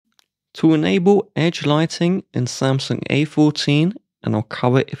To enable edge lighting in Samsung A14, and I'll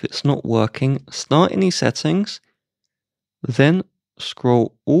cover if it's not working, start in the settings, then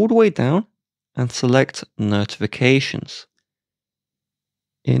scroll all the way down and select notifications.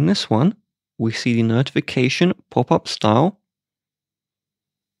 In this one, we see the notification pop-up style.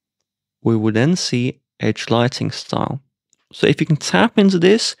 We will then see edge lighting style. So if you can tap into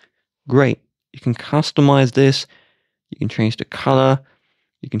this, great. You can customize this. You can change the color.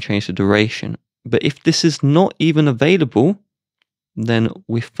 You can change the duration. But if this is not even available, then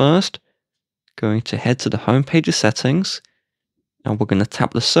we're first going to head to the home page of settings, and we're going to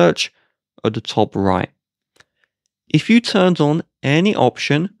tap the search at the top right. If you turned on any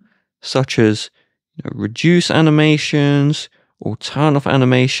option, such as reduce animations or turn off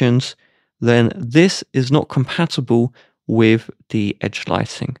animations, then this is not compatible with the edge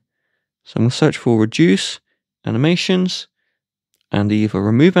lighting. So I'm going to search for reduce animations and either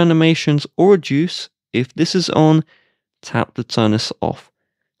remove animations or reduce. If this is on, tap to turn this off.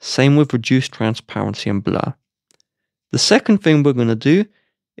 Same with reduce transparency and blur. The second thing we're going to do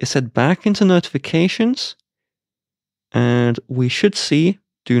is head back into notifications, and we should see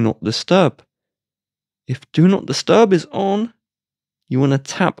do not disturb. If do not disturb is on, you want to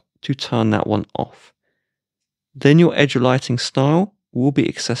tap to turn that one off. Then your edge lighting style will be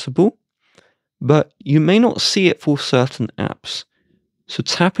accessible, but you may not see it for certain apps. So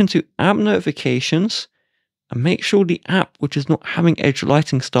tap into app notifications and make sure the app which is not having edge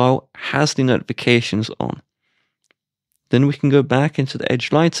lighting style has the notifications on. Then we can go back into the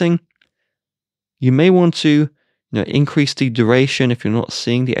edge lighting. You may want to increase the duration if you're not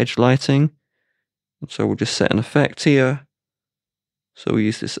seeing the edge lighting. So we'll just set an effect here. So we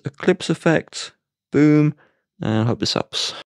use this eclipse effect. Boom. And I hope this helps.